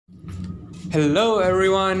Hello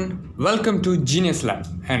everyone, welcome to Genius Lab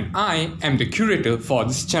and I am the curator for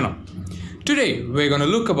this channel. Today we're gonna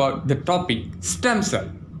look about the topic stem cell.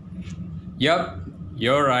 Yup,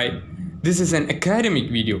 you're right, this is an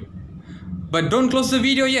academic video. But don't close the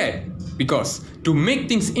video yet, because to make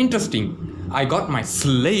things interesting, I got my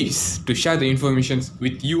slaves to share the information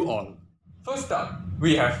with you all. First up,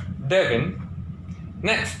 we have Devin,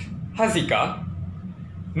 next Haziqah,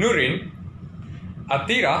 Nurin,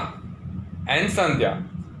 Athirah, and Santhiya.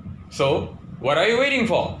 So, what are you waiting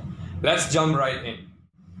for? Let's jump right in.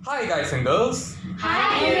 Hi guys and girls.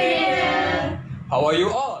 Hi Amir. How are you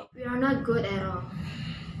all? We are not good at all.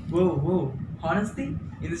 Whoa, honesty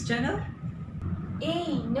in this channel?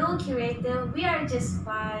 Hey, no curator, we are just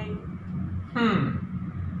fine.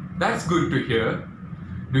 That's good to hear.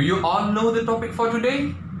 Do you all know the topic for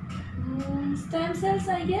today? Stem cells,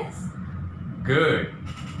 I guess? Good.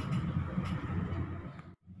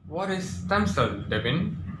 What is stem cell,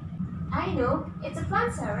 Devin? I know, it's a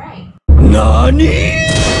plant cell, right? NANI?!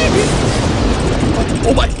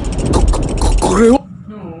 Oh my...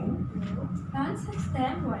 No. Plants have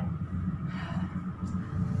stem, what?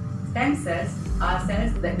 Stem cells are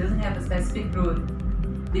cells that doesn't have a specific role.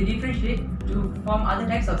 They differentiate to form other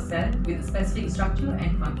types of cells with a specific structure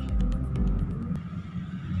and function.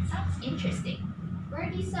 Sounds interesting. Where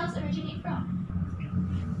do these cells originate from?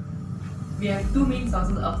 We have two main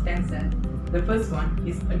sources of stem cell. The first one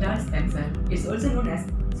is adult stem cell. It's also known as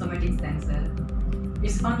somatic stem cell.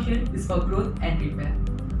 Its function is for growth and repair.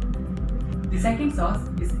 The second source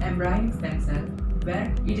is embryonic stem cell,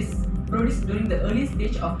 where it is produced during the early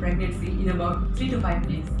stage of pregnancy in about 3 to 5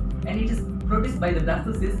 days, and it is produced by the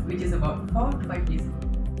blastocyst, which is about 4 to 5 days.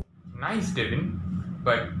 Nice, Devin.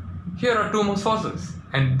 But here are two more sources,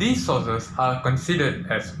 and these sources are considered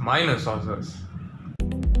as minor sources.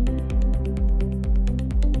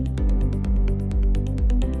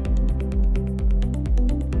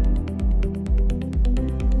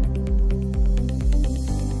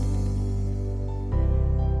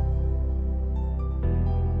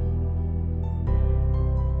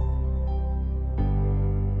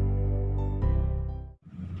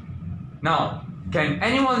 Now, can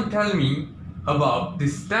anyone tell me about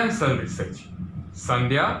this stem cell research?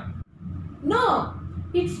 Santhiya? No!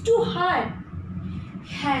 It's too hard!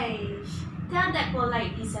 Hey, tell that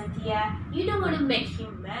politely, Santhiya. You don't want to make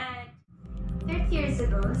him mad. 30 years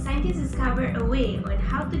ago, scientists discovered a way on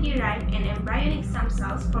how to derive an embryonic stem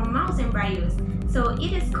cells from mouse embryos. So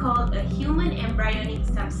it is called a human embryonic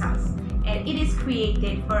stem cells, and it is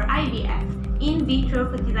created for IVF, in vitro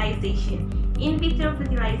fertilization. In vitro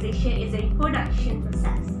fertilization is a reproduction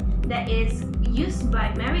process that is used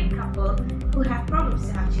by married couples who have problems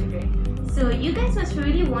to have children. So you guys must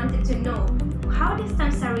really wanted to know how this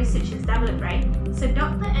stem cell research is developed, right? So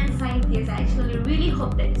doctors and scientists actually really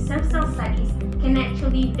hope that stem cell studies can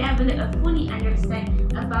actually develop a fully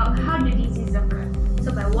understand about how the disease occur.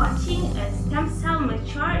 So by watching a stem cell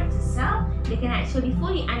mature to cell, they can actually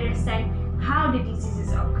fully understand how the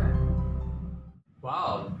diseases occur.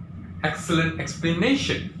 Wow, excellent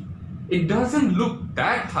explanation. It doesn't look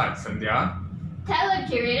that hard, Santhiya. Tell him,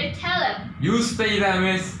 curator, tell him. You stay there,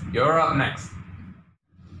 miss. You're up next.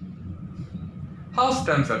 How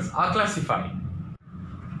stem cells are classified?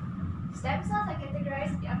 Stem cells are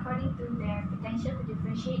categorized according to their potential to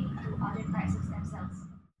differentiate into other types of stem cells.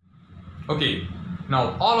 Okay,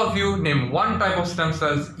 now all of you name one type of stem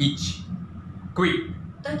cells each. Quick.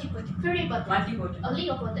 Totipotent, pluripotent, Multipotent.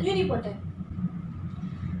 oligopotent, unipotent.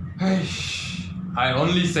 I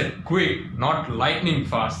only said quick, not lightning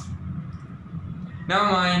fast. Never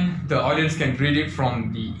mind, the audience can read it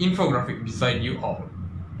from the infographic beside you all.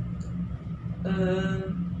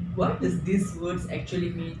 What does these words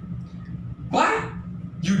actually mean? What?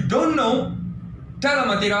 You don't know? Tell him,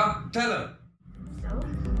 Athirah, tell him. So,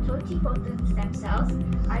 totipotent stem cells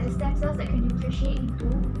are the stem cells that can differentiate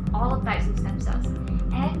into all types of stem cells.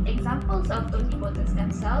 And examples of totipotent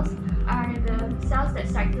stem cells are the cells that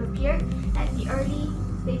start to appear at the early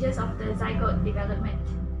stages of the zygote development.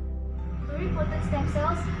 Pluripotent stem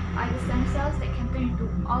cells are the stem cells that can turn into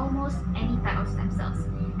almost any type of stem cells.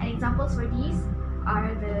 And examples for these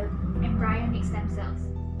are the embryonic stem cells.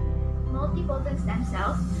 Multipotent stem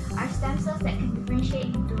cells are stem cells that can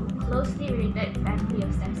differentiate into closely related family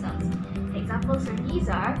of stem cells. Examples for these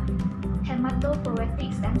are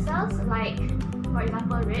hematopoietic stem cells like, for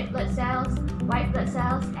example, red blood cells, white blood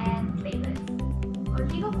cells, and platelets.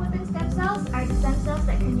 Oligopotent stem cells are the stem cells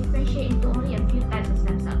that can differentiate into only a few types of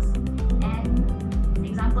stem cells. And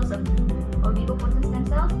examples of oligopotent stem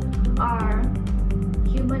cells are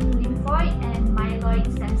human lymphoid and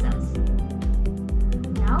myeloid stem cells.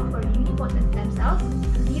 Now for unipotent pluripotent stem cells.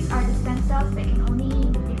 These are the stem cells that can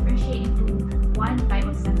only differentiate into one type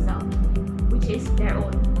of stem cell, which is their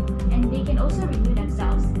own. And they can also renew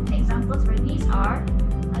themselves. Examples for these are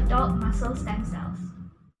adult muscle stem cells.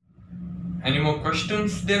 Any more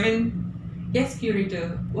questions, Devin? Yes,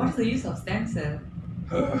 curator. What is the use of stem cell?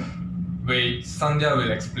 Wait, Santhiya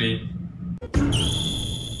will explain.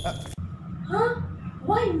 Huh?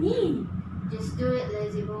 Why me? Just do it,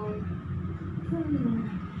 lazy boy.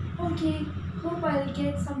 Okay, hope I'll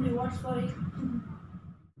get some rewards for it.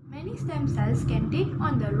 Many stem cells can take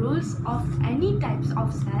on the roles of any types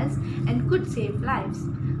of cells and could save lives.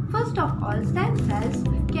 First of all, stem cells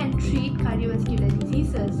can treat cardiovascular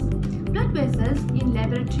diseases. Blood vessels in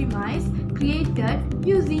laboratory mice created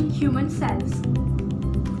using human cells.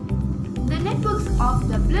 The networks of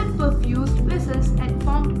the blood-perfused vessels had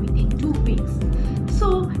formed within 2 weeks,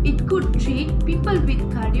 so it could treat people with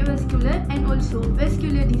cardiovascular and also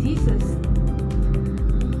vascular diseases.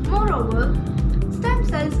 Moreover, stem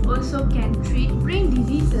cells also can treat brain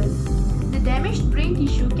diseases. The damaged brain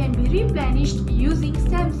tissue can be replenished using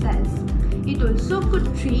stem cells. It also could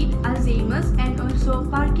treat Alzheimer's and also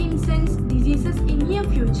Parkinson's diseases in near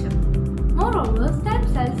future. Moreover, stem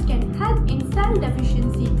cells can help in cell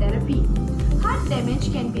deficiency therapy. Heart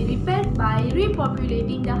damage can be repaired by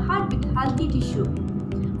repopulating the heart with healthy tissue.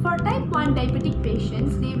 For type 1 diabetic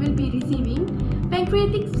patients, they will be receiving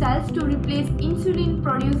pancreatic cells to replace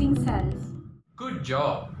insulin-producing cells. Good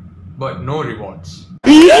job, but no rewards.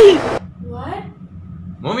 What?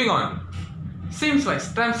 Moving on. Seems like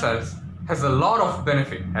stem cells has a lot of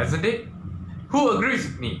benefit, hasn't it? Who agrees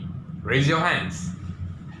with me? Raise your hands.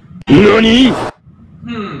 NANI?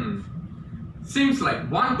 Seems like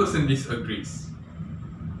one person disagrees.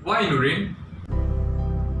 Why, Nurin?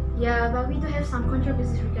 Yeah, but we do have some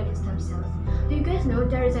controversies regarding stem cells. Do you guys know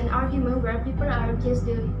there is an argument where people are against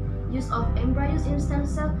the use of embryos in stem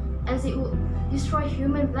cell as it would destroy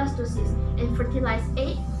human blastocysts and fertilized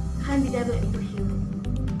egg can't be developed into human.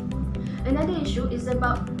 Another issue is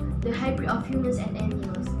about the hybrid of humans and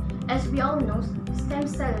animals. As we all know, stem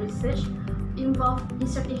cell research involves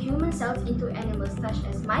inserting human cells into animals such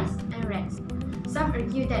as mice and rats. Some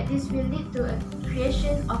argue that this will lead to a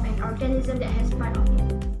creation of an organism that has part of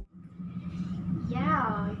it.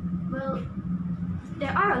 Yeah, well,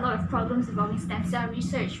 there are a lot of problems involving stem cell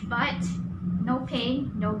research, but no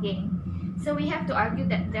pain, no gain. So we have to argue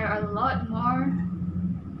that there are a lot more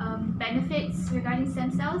benefits regarding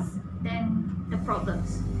stem cells than the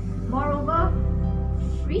problems. Moreover,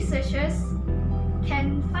 researchers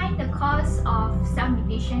can find the cause of cell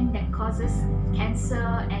mutation that causes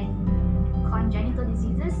cancer and congenital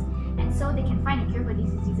diseases, and so they can find a cure for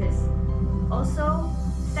these diseases. Also,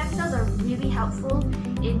 stem cells are really helpful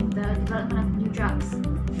in the development of new drugs.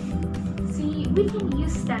 See, we can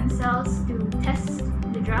use stem cells to test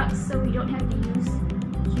the drugs, so we don't have to use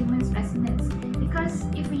human specimens. Because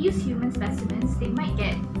if we use human specimens, they might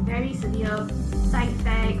get very severe side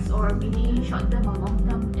effects or maybe short-term or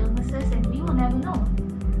long-term illnesses, and we will never know.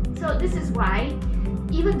 So this is why,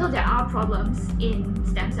 even though there are problems in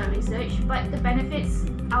stem cell research, but the benefits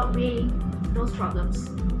outweigh those problems.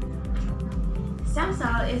 Stem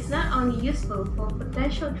cell is not only useful for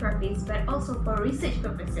potential therapies but also for research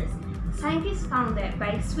purposes. Scientists found that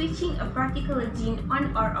by switching a particular gene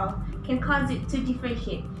on or off can cause it to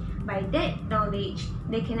differentiate. By that knowledge,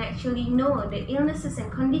 they can actually know the illnesses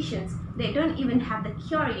and conditions that don't even have the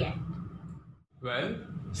cure yet. Well,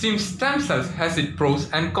 seems stem cells has its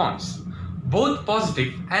pros and cons. Both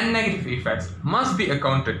positive and negative effects must be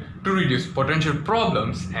accounted to reduce potential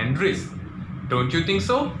problems and risks. Don't you think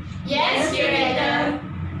so? Yes, curator!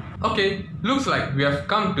 Okay, looks like we have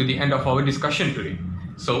come to the end of our discussion today.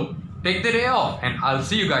 So, take the day off and I'll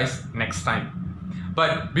see you guys next time.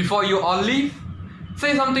 But before you all leave,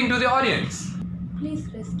 say something to the audience. Please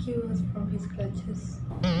rescue us from his clutches.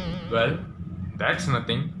 Well, that's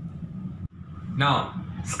nothing. Now,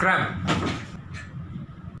 scram.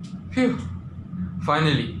 Phew,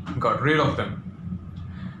 finally got rid of them.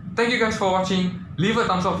 Thank you guys for watching. Leave a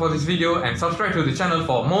thumbs up for this video and subscribe to the channel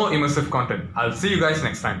for more immersive content. I'll see you guys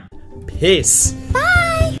next time. Peace. Bye!